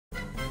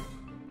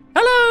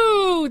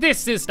Hello,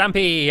 this is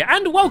Stampy,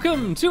 and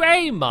welcome to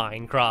a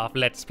Minecraft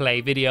Let's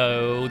Play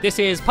video. This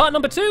is part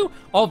number 2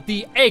 of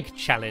the egg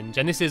challenge,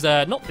 and this is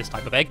not this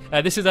type of egg.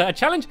 This is a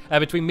challenge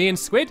between me and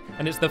Squid,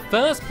 and it's the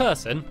first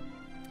person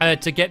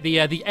to get the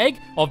egg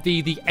of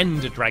the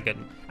Ender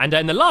Dragon. And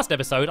in the last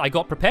episode, I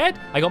got prepared.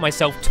 I got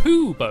myself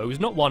 2 bows,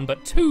 not 1,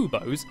 but 2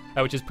 bows,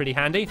 which is pretty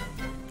handy.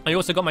 I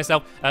also got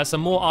myself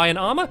some more iron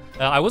armor.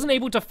 I wasn't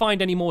able to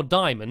find any more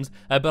diamonds,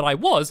 but I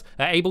was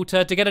able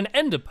to get an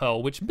ender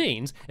pearl, which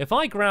means if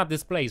I grab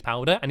this blaze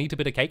powder and eat a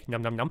bit of cake,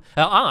 yum, yum, yum,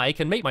 I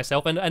can make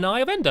myself an eye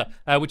of ender,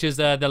 which is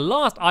the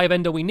last eye of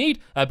ender we need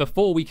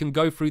before we can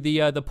go through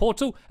the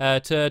portal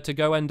to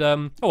go and...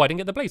 Oh, I didn't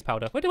get the blaze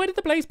powder. Where did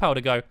the blaze powder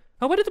go?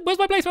 Oh, where's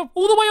my blaze powder?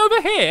 All the way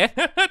over here?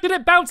 Did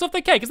it bounce off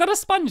the cake? Is that a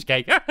sponge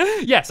cake?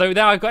 Yeah, so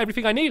now I've got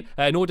everything I need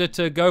in order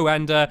to go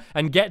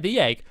and get the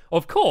egg.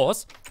 Of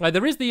course,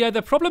 there is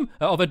the problem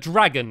of a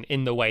dragon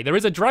in the way. There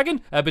is a dragon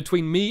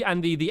between me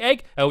and the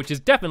egg, which is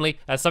definitely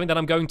something that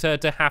I'm going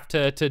to have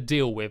to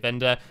deal with.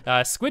 And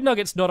Squid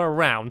Nugget's not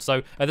around,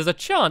 so there's a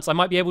chance I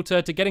might be able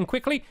to get in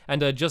quickly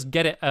and just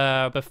get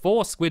it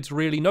before Squid's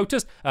really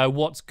noticed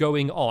what's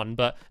going on.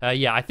 But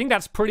yeah, I think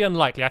that's pretty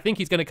unlikely. I think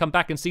he's going to come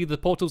back and see the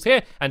portals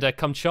here and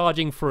come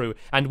charging through.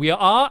 And we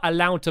are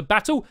allowed to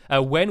battle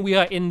when we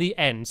are in the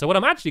end. So what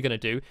I'm actually going to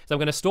do is I'm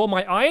going to store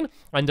my iron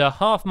and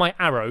half my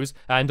arrows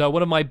and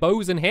one of my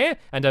bows in here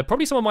and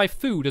probably some of my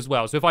food as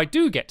well. So if I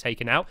do get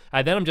taken out,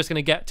 then I'm just going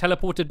to get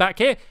teleported back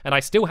here, and I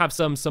still have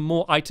some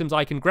more items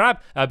I can grab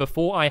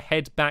before I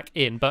head back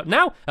in. But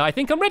now I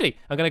think I'm ready.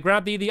 I'm going to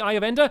grab the Eye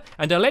of Ender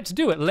and let's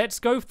do it. Let's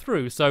go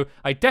through. So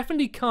I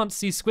definitely can't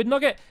see Squid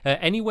Nugget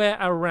anywhere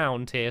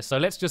around here. So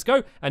let's just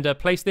go and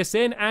place this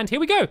in, and here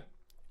we go.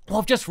 Oh,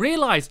 I've just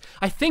realised,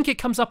 I think it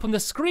comes up on the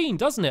screen,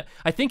 doesn't it?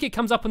 I think it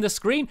comes up on the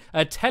screen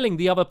telling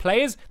the other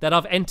players that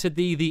I've entered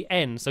the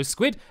end. So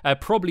Squid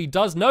probably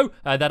does know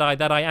that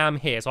I am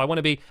here. So I want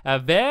to be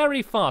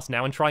very fast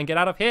now and try and get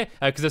out of here,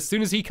 because as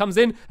soon as he comes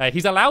in,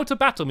 he's allowed to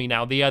battle me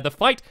now. The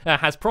fight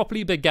has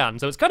properly begun.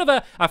 So it's kind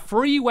of a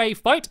three-way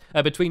fight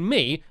between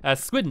me,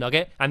 Squid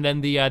Nugget, and then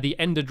the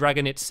Ender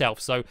Dragon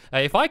itself. So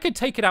if I could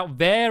take it out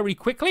very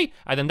quickly,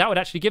 then that would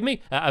actually give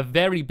me a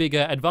very big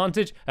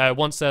advantage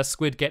once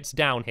Squid gets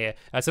down here.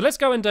 So let's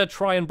go and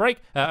try and break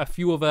a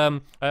few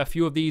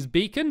of these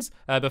beacons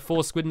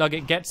before Squid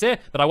Nugget gets here.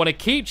 But I want to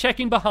keep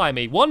checking behind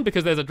me. 1,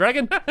 because there's a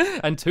dragon,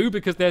 and 2,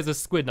 because there's a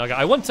Squid Nugget.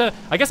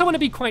 I guess I want to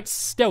be quite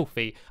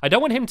stealthy. I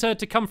don't want him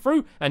to come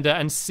through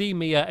and see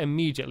me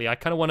immediately. I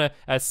kind of want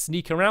to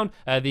sneak around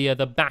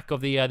the back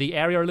of the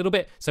area a little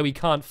bit so he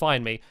can't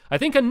find me. I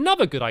think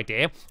another good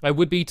idea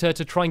would be to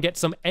try and get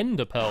some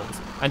ender pearls.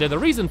 And the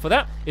reason for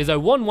that is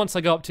 1, once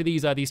I go up to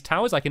these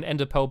towers, I can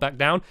ender pearl back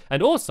down.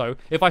 And also,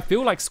 if I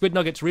feel like Squid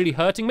Nugget's really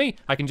hurting me,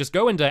 I can just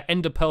go and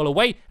ender pearl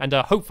away and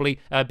hopefully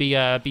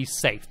be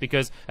safe,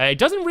 because it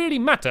doesn't really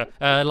matter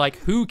like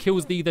who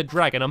kills the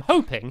dragon. I'm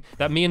hoping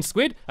that me and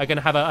Squid are going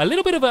to have a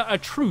little bit of a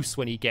truce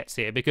when he gets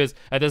here, because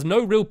there's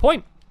no real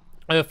point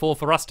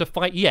for us to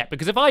fight yet,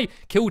 because if I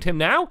killed him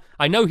now,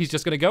 I know he's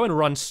just going to go and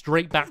run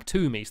straight back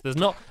to me. So there's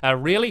not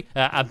really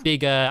a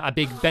big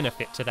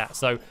benefit to that.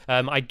 So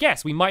I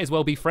guess we might as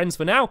well be friends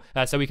for now,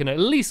 so we can at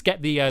least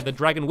get the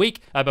dragon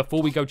weak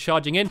before we go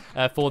charging in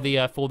for the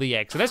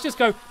egg. So let's just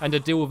go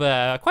and deal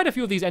with quite a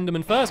few of these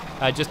Endermen first,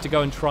 just to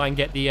go and try and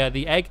get the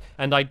egg.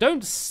 And I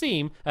don't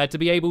seem to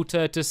be able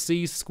to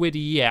see Squid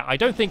yet. I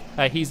don't think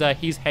he's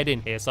head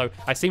in here. So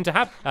I seem to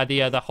have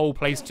the whole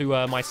place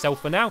to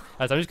myself for now.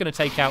 So I'm just going to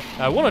take out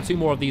 1 or 2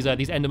 more of these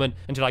Endermen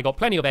until I got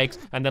plenty of eggs,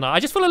 and then I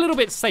just feel a little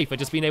bit safer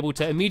just being able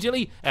to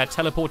immediately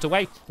teleport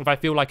away if I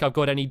feel like I've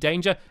got any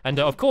danger. And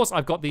of course,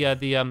 I've got the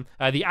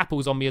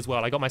apples on me as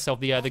well. I got myself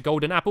the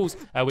golden apples,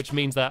 which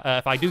means that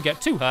if I do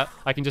get too hurt,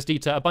 I can just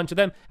eat a bunch of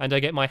them and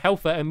get my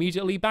health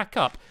immediately back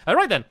up. All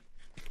right then.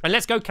 And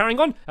let's go carrying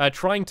on,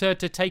 trying to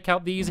take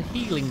out these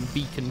healing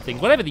beacon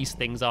things, whatever these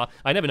things are.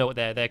 I never know what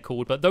they're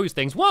called, but those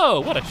things,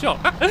 whoa, what a shot.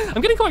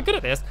 I'm getting quite good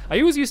at this.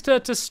 I always used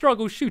to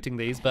struggle shooting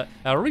these, but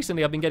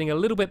recently I've been getting a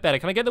little bit better.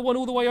 Can I get the one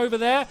all the way over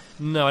there?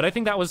 No, I don't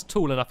think that was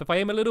tall enough. If I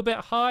aim a little bit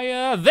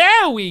higher,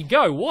 there we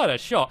go, what a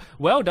shot.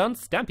 Well done,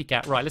 Stampy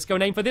Cat. Right, let's go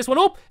and aim for this one.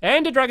 Oh,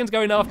 Ender Dragon's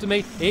going after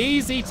me.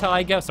 Easy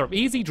tiger, sorry,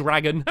 easy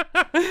dragon.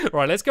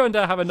 Right, let's go and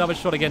have another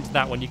shot against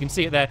that one. You can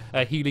see it there,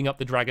 healing up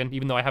the dragon,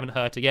 even though I haven't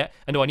hurt it yet.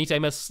 And do I need to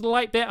aim a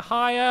slight bit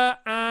higher?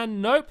 And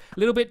nope, a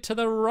little bit to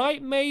the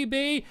right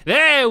maybe.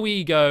 There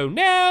we go,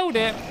 nailed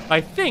it.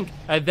 I think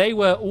they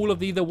were all of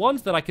the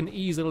ones that I can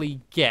easily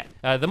get.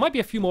 There might be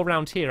a few more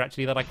around here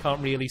actually that I can't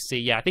really see.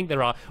 Yeah, I think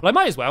there are. Well, I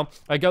might as well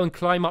go and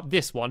climb up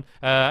this one.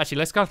 Actually,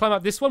 let's go climb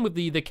up this one with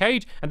the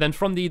cage, and then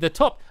from the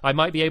top I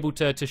might be able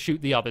to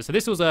shoot the others. So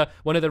this was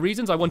one of the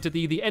reasons I wanted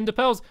the ender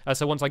pearls.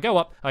 So once I go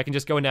up, I can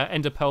just go and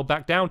ender pearl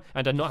back down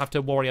and not have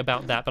to worry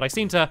about that. But I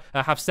seem to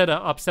have set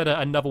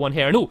another one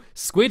here. And oh,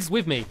 Squid's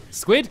with me.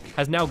 Squid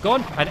has now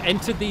gone and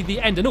entered the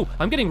end. And oh,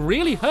 I'm getting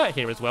really hurt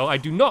here as well. I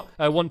do not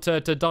want to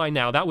die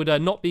now. That would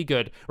not be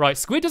good. Right,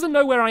 Squid doesn't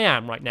know where I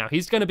am right now.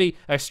 He's going to be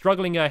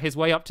struggling his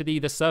way up to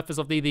the surface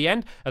of the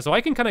end. So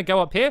I can kind of go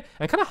up here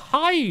and kind of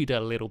hide a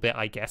little bit,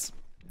 I guess.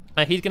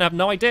 he's gonna have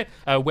no idea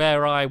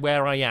where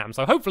I am.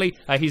 So hopefully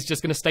he's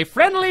just gonna stay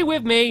friendly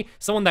with me.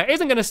 Someone that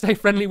isn't gonna stay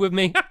friendly with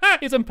me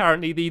is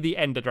apparently the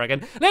Ender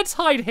Dragon. Let's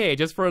hide here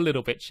just for a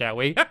little bit, shall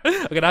we?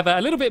 I'm gonna have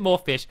a little bit more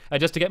fish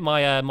just to get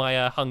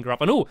my hunger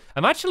up. And oh,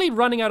 I'm actually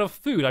running out of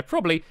food.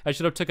 I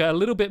should have took a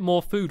little bit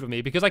more food with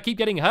me because I keep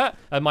getting hurt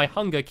and my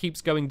hunger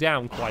keeps going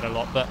down quite a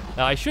lot. But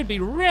I should be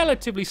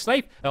relatively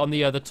safe on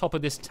the top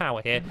of this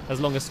tower here as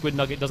long as Squid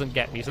Nugget doesn't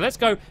get me. So let's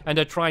go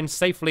and try and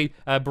safely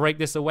break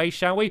this away,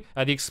 shall we?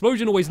 The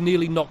explosion always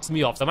nearly knocks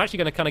me off, so I'm actually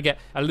going to kind of get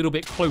a little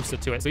bit closer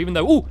to it. So even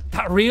though, oh,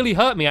 that really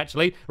hurt me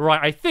actually. Right,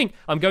 I think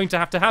I'm going to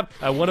have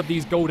one of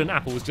these golden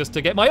apples just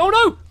to get my, oh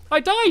no, I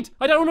died.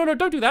 No,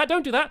 don't do that,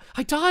 don't do that.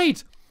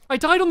 I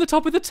died on the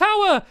top of the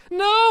tower.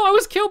 No, I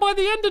was killed by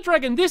the Ender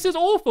Dragon. This is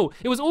awful.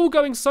 It was all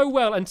going so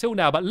well until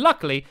now, but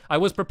luckily I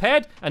was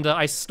prepared and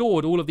I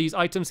stored all of these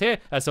items here,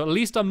 so at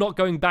least I'm not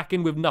going back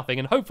in with nothing.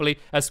 And hopefully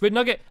Squid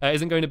Nugget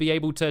isn't going to be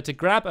able to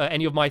grab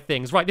any of my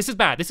things. Right, this is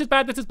bad,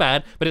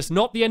 but it's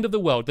not the end of the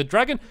world. The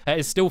dragon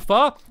is still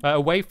far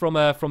away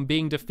from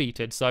being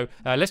defeated. So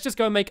let's just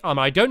go and make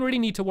armor. I don't really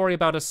need to worry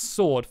about a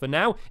sword for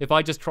now. If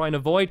I just try and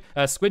avoid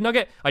Squid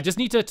Nugget, I just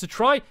need to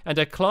try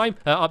and climb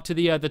up to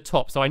the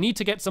top. So I need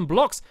to get some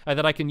blocks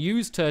that I can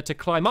use to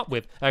climb up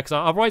with, because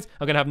otherwise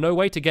I'm gonna have no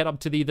way to get up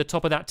to the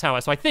top of that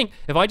tower. So I think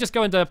if I just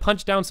go and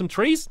punch down some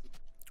trees,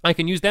 I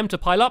can use them to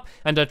pile up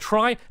and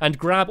try and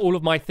grab all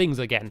of my things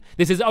again.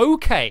 This is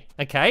okay,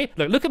 okay?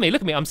 Look at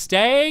me, I'm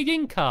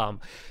staying calm.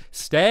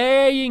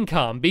 Staying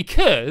calm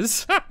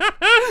because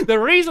the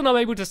reason I'm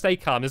able to stay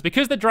calm is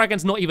because the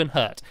dragon's not even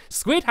hurt.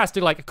 Squid has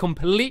to like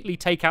completely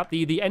take out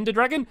the Ender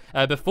Dragon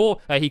before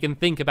he can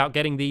think about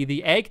getting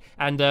the egg.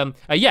 And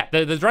yeah,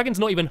 the dragon's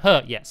not even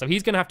hurt yet, so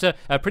he's gonna have to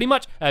pretty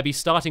much be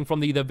starting from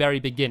the very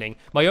beginning.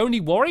 My only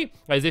worry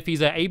is if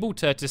he's able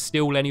to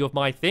steal any of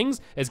my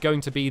things is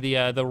going to be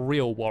the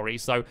real worry.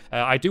 So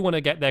I do want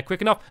to get there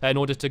quick enough in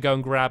order to go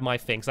and grab my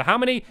things. So how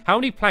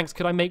many planks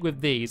could I make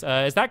with these?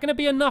 Is that going to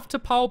be enough to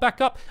pile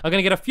back up? I'm going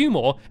to get a few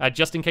more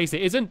just in case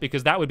it isn't,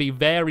 because that would be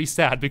very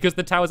sad. Because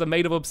the towers are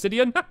made of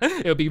obsidian,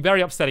 it would be very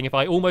upsetting if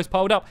I almost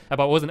piled up but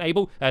I wasn't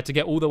able to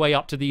get all the way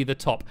up to the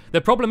top. The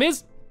problem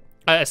is,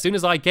 as soon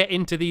as I get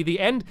into the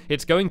end,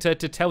 it's going to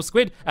tell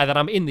Squid that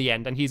I'm in the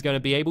end, and he's going to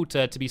be able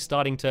to be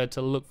starting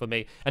to look for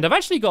me. And I've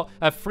actually got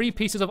 3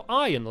 pieces of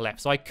iron left,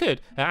 so I could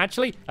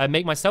actually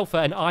make myself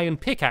an iron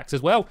pickaxe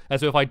as well.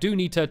 So if I do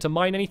need to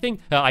mine anything,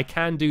 I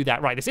can do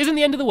that. Right, this isn't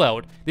the end of the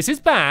world. This is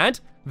bad.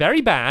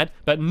 Very bad,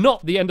 but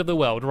not the end of the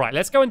world. Right,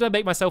 let's go and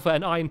make myself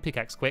an iron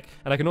pickaxe quick.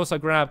 And I can also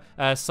grab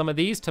some of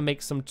these to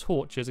make some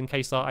torches in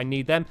case I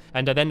need them.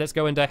 And then let's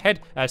go and head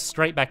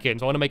straight back in.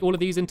 So I want to make all of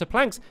these into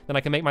planks. Then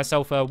I can make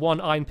myself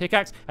 1 iron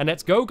pickaxe. And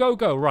let's go.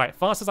 Right,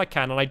 fast as I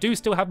can. And I do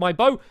still have my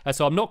bow,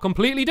 so I'm not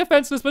completely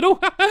defenseless. But oh,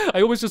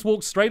 I always just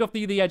walked straight off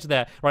the edge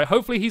there. Right,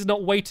 hopefully he's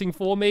not waiting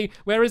for me.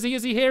 Where is he?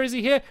 Is he here? Is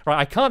he here? Right,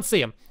 I can't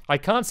see him. I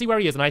can't see where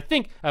he is, and I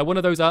think one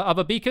of those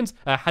other beacons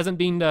hasn't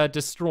been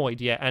destroyed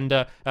yet.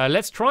 And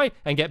let's try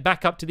and get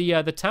back up to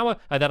the tower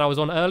that I was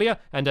on earlier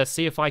and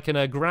see if I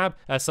can grab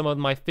some of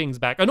my things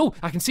back. Oh no,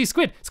 I can see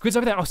Squid. Squid's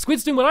over there. Oh,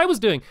 Squid's doing what I was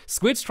doing.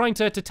 Squid's trying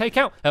to take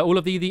out all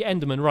of the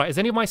Endermen. Right, is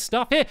any of my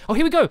stuff here? Oh,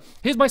 here we go.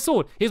 Here's my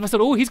sword. Here's my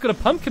sword. Oh, he's got a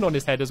pumpkin on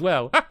his head as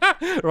well.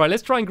 Right,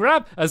 let's try and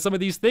grab some of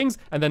these things,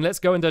 and then let's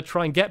go and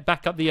try and get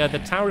back up the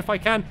tower if I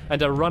can,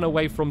 and run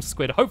away from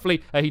Squid.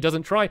 Hopefully he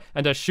doesn't try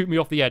and shoot me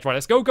off the edge. Right,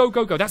 let's go.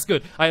 That's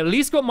good. I at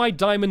least got my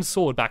diamond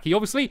sword back. He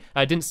obviously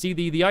didn't see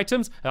the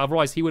items,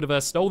 otherwise he would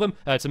have stole them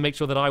to make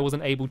sure that I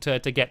wasn't able to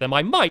get them.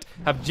 I might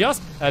have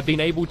just been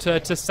able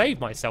to save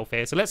myself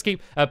here. So let's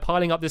keep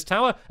piling up this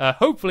tower.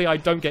 Hopefully I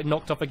don't get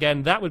knocked off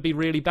again. That would be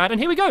really bad.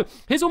 And here we go.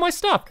 Here's all my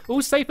stuff,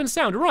 all safe and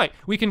sound. Right,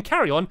 we can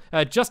carry on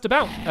just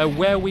about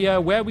where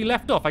we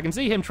left off. I can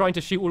see him trying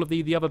to shoot all of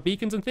the other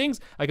beacons and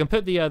things. I can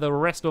put the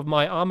rest of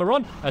my armor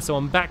on, so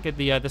I'm back at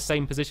the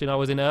same position I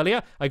was in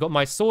earlier. I got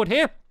my sword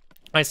here.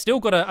 I still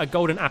got a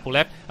golden apple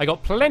left. I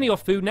got plenty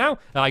of food now.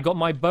 I got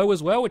my bow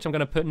as well, which I'm going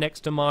to put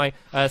next to my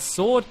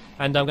sword.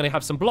 And I'm going to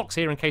have some blocks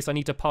here in case I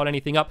need to pile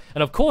anything up.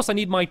 And of course, I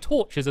need my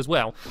torches as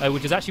well,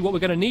 which is actually what we're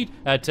going to need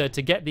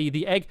to get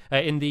the egg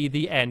in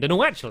the end.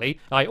 And actually,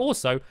 I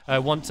also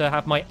want to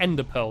have my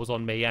ender pearls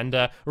on me. And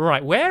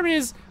right, where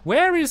is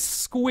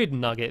Squid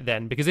Nugget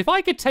then? Because if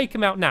I could take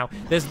him out now,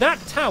 there's that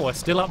tower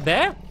still up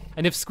there.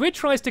 And if Squid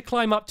tries to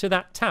climb up to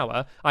that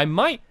tower, I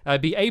might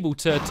be able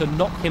to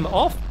knock him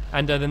off.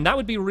 And then that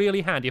would be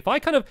really handy. If I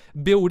kind of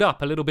build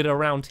up a little bit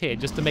around here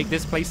just to make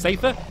this place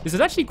safer, this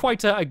is actually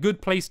quite a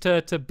good place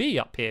to be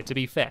up here, to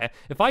be fair.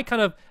 If I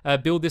kind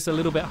of build this a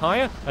little bit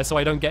higher so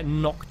I don't get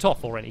knocked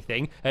off or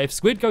anything, if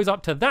Squid goes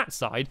up to that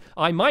side,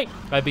 I might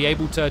be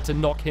able to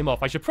knock him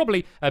off. I should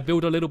probably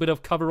build a little bit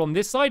of cover on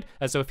this side,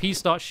 so if he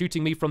starts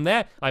shooting me from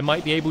there, I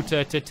might be able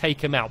to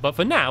take him out. But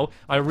for now,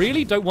 I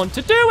really don't want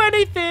to do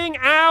anything.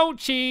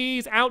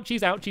 Ouchies, ouchies,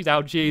 ouchies,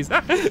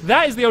 ouchies.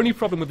 That is the only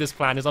problem with this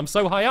plan, is I'm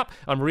so high up,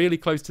 I'm really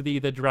close to the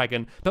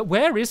dragon. But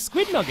where is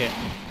Squid Nugget?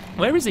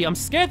 Where is he? I'm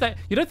scared that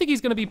you don't think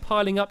he's going to be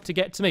piling up to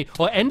get to me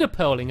or ender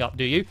pearling up,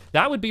 do you?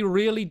 That would be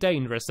really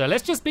dangerous. So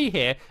let's just be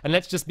here and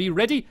let's just be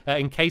ready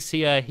in case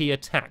he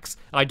attacks.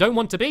 I don't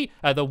want to be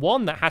the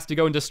one that has to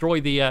go and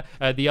destroy the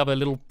other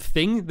little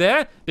thing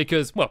there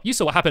because, well, you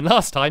saw what happened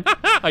last time.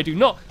 I do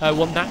not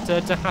want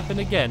that to happen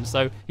again.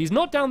 So he's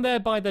not down there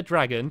by the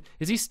dragon.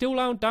 Is he still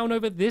down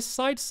over this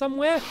side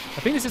somewhere?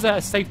 I think this is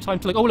a safe time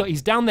to look. Oh, look,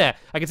 he's down there.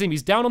 I can see him.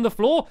 He's down on the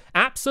floor,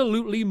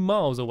 absolutely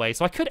miles away.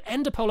 So I could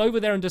ender pearl over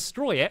there and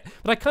destroy it.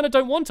 But I kind of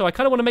don't want to. I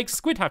kind of want to make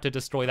Squid have to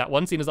destroy that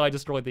one, seeing as I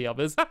destroyed the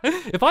others.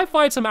 If I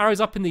fired some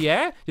arrows up in the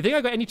air, do you think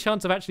I got any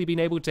chance of actually being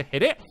able to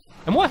hit it?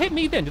 And what hit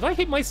me then? Did I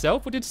hit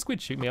myself or did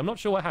Squid shoot me? I'm not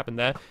sure what happened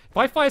there. If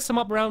I fire some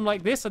up around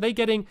like this, are they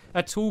getting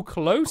too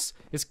close?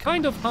 It's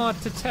kind of hard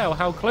to tell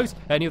how close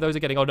any of those are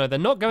getting. Oh no, they're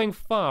not going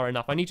far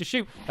enough. I need to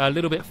shoot a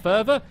little bit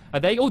further. Are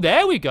they? Oh,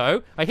 there we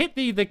go. I hit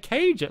the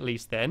cage at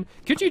least then.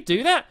 Could you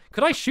do that?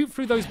 Could I shoot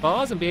through those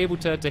bars and be able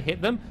to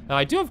hit them?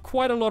 I do have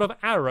quite a lot of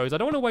arrows. I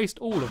don't want to waste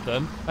all of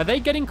them. Are they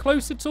getting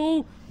close at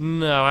all?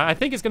 No, I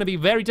think it's going to be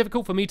very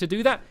difficult for me to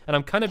do that, and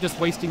I'm kind of just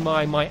wasting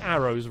my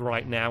arrows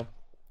right now.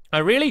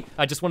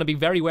 I just want to be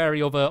very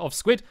wary of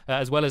Squid,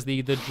 as well as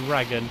the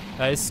dragon.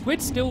 Is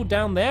Squid still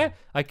down there?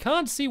 I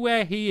can't see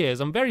where he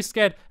is. I'm very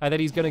scared that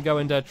he's going to go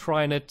and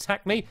try and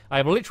attack me. I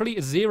have literally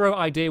zero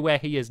idea where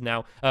he is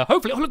now.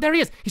 Hopefully, oh look, there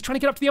he is. He's trying to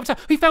get up to the other side.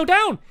 He fell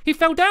down. He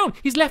fell down.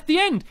 He's left the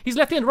end. He's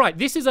left the end. Right,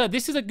 this is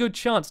a good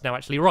chance now,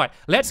 actually. Right,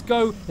 let's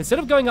go, instead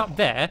of going up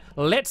there,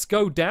 let's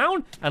go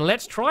down and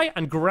let's try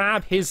and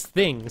grab his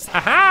things.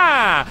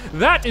 Ha-ha!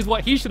 That is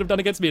what he should have done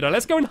against me. Now,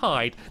 let's go and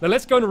hide. Now,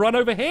 let's go and run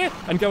over here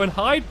and go and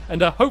hide.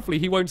 And hopefully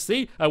he won't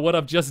see what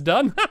I've just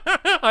done.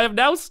 I have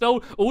now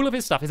stole all of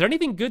his stuff. Is there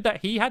anything good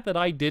that he had that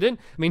I didn't?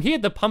 I mean, he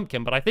had the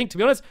pumpkin, but I think, to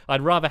be honest,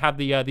 I'd rather have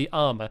the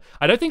armor.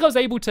 I don't think I was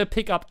able to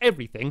pick up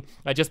everything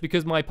just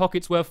because my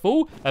pockets were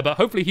full, but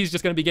hopefully he's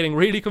just going to be getting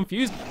really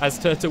confused as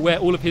to where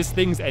all of his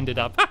things ended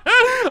up.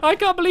 I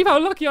can't believe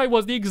how lucky I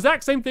was. The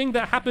exact same thing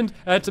that happened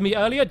to me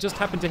earlier just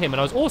happened to him, and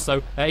I was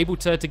also able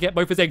to get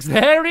both his eggs.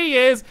 There he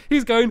is.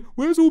 He's going,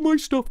 where's all my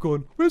stuff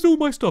gone? Where's all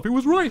my stuff? It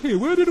was right here.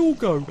 Where did it all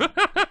go?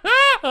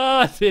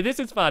 This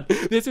is fun.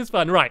 This is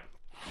fun. Right.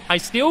 I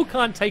still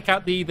can't take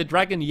out the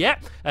dragon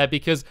yet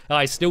because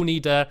I still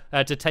need to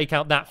take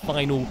out that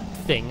final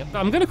thing.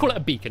 I'm going to call it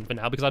a beacon for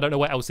now because I don't know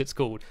what else it's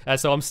called.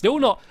 So I'm still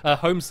not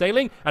home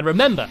sailing. And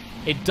remember,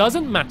 it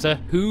doesn't matter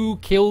who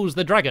kills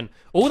the dragon.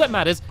 All that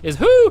matters is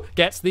who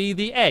gets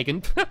the egg.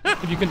 And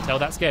if you can tell,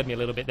 that scared me a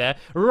little bit there.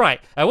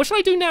 Right, what should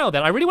I do now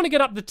then? I really want to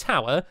get up the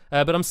tower,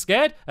 but I'm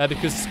scared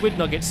because Squid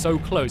Nugget's so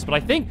close. But I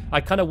think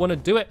I kind of want to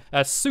do it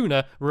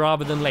sooner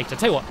rather than later.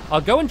 Tell you what,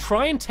 I'll go and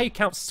try and take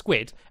out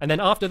Squid. And then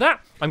after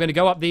that, I'm going to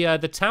go up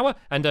the tower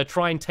and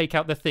try and take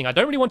out the thing. I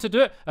don't really want to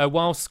do it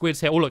while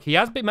Squid's here. Oh, look, he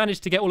has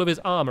managed to get all of his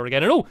armor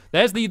again. And oh,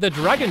 there's the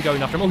dragon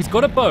going after him. Oh, he's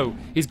got a bow.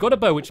 He's got a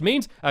bow, which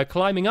means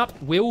climbing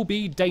up will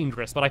be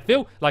dangerous. But I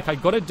feel like I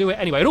got to do it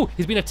anyway. And oh,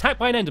 he's been attacked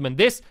by an enderman.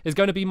 This is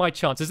going to be my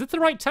chance. Is this the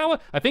right tower?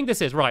 I think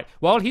this is. Right.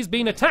 While he's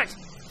being attacked,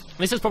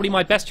 this is probably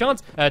my best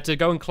chance to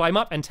go and climb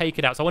up and take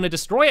it out. So I want to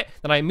destroy it,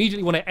 then I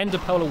immediately want to ender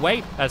pearl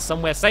away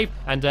somewhere safe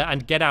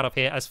and get out of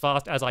here as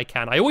fast as I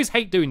can. I always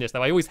hate doing this,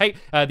 though. I always hate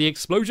the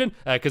explosion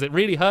because it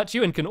really hurts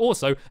you and can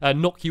also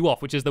knock you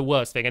off, which is the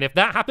worst thing. And if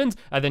that happens,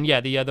 then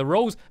yeah, the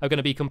roles are going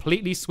to be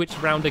completely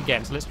switched around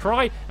again. So let's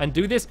try and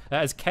do this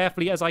as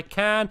carefully as I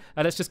can.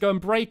 Let's just go and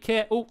break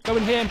it. Oh, go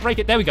in here and break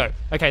it. There we go.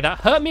 Okay, that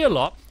hurt me a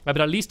lot, but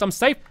at least I'm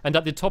safe and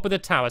at the top of the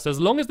tower. So as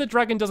long as the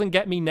dragon doesn't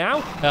get me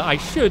now, I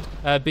should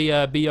be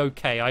okay.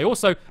 I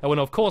also want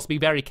to, of course, be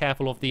very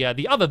careful of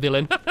the other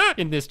villain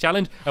in this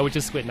challenge, which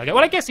is Squid Nugget.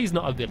 Well, I guess he's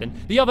not a villain.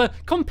 The other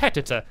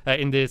competitor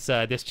in this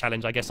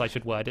challenge, I guess I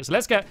should word it. So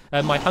let's get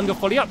my hunger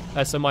fully up,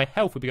 so my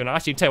health will be going to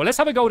actually tell you. Let's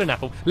have a golden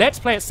apple. Let's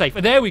play it safe.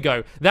 There we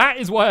go. That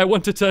is why I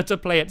wanted to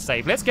play it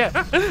safe. Let's get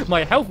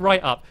my health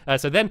right up,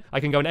 so then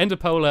I can go and ender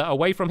pearl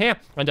away from here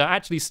and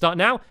actually start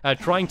now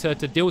trying to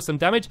deal some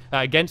damage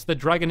against the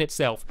dragon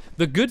itself.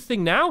 The good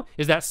thing now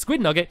is that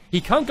Squid Nugget,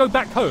 he can't go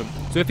back home.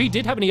 So if he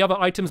did have any other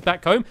items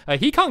back home,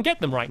 he can't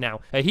get them right now.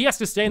 He has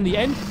to stay in the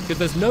end because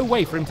there's no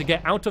way for him to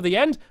get out of the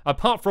end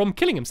apart from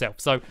killing himself.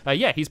 So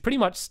yeah, he's pretty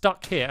much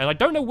stuck here, and I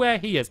don't know where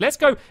he is. Let's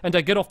go and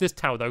get off this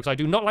tower though, because I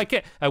do not like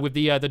it with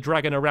the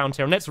dragon around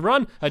here. And let's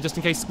run just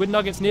in case Squid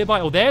Nugget's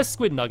nearby. Oh, there's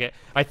Squid Nugget.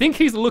 I think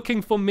he's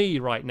looking for me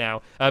right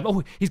now.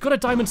 Oh, he's got a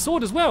diamond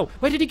sword as well.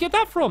 Where did he get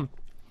that from?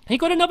 He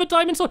got another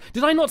diamond sword.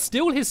 Did I not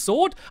steal his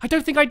sword? I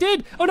don't think I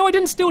did. Oh no, I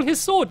didn't steal his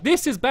sword.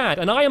 This is bad,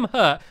 and I am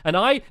hurt, and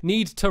I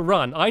need to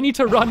run. I need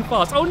to run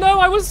fast. Oh no,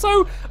 I was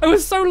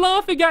so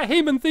laughing at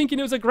him and thinking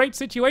it was a great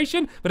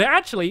situation, but it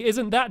actually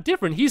isn't that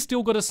different. He's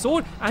still got a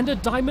sword and a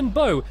diamond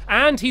bow,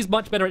 and he's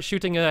much better at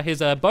shooting his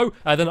bow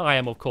than I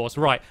am, of course.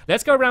 Right,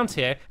 let's go around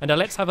here, and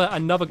let's have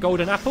another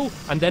golden apple,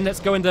 and then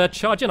let's go and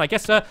charge in. I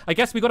guess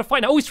we got to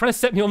fight now. Oh, he's trying to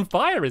set me on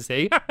fire, is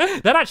he?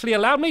 That actually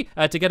allowed me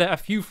to get a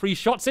few free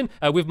shots in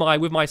with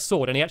my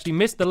sword, and he actually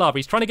missed the lava.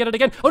 He's trying to get it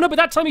again. Oh no, but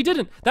that time he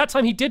didn't. That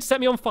time he did set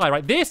me on fire,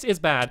 right? This is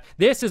bad.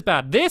 This is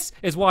bad. This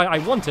is why I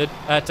wanted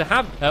to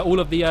have all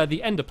of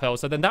the ender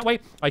pearls. So then that way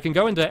I can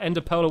go and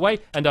ender pearl away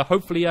and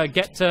hopefully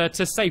get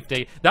to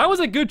safety. That was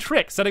a good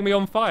trick, setting me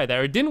on fire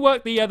there. It didn't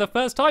work the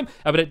first time,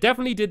 but it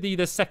definitely did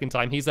the second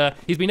time. He's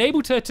been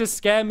able to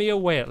scare me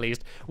away at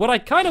least. What I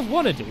kind of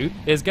want to do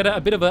is get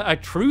a bit of a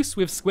truce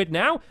with Squid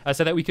now,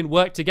 so that we can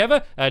work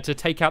together to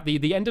take out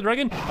the ender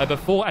dragon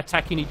before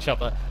attacking each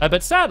other.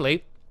 But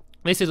sadly,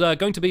 this is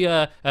going to be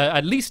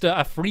at least a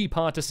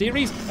 3-parter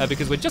series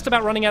because we're just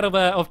about running out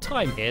of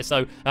time here.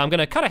 So I'm going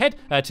to cut ahead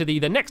to the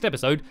next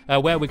episode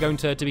where we're going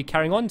to be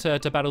carrying on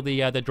to battle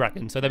the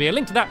dragon. So there'll be a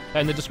link to that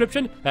in the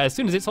description as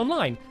soon as it's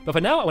online. But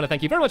for now, I want to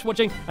thank you very much for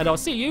watching, and I'll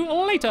see you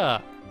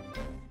later.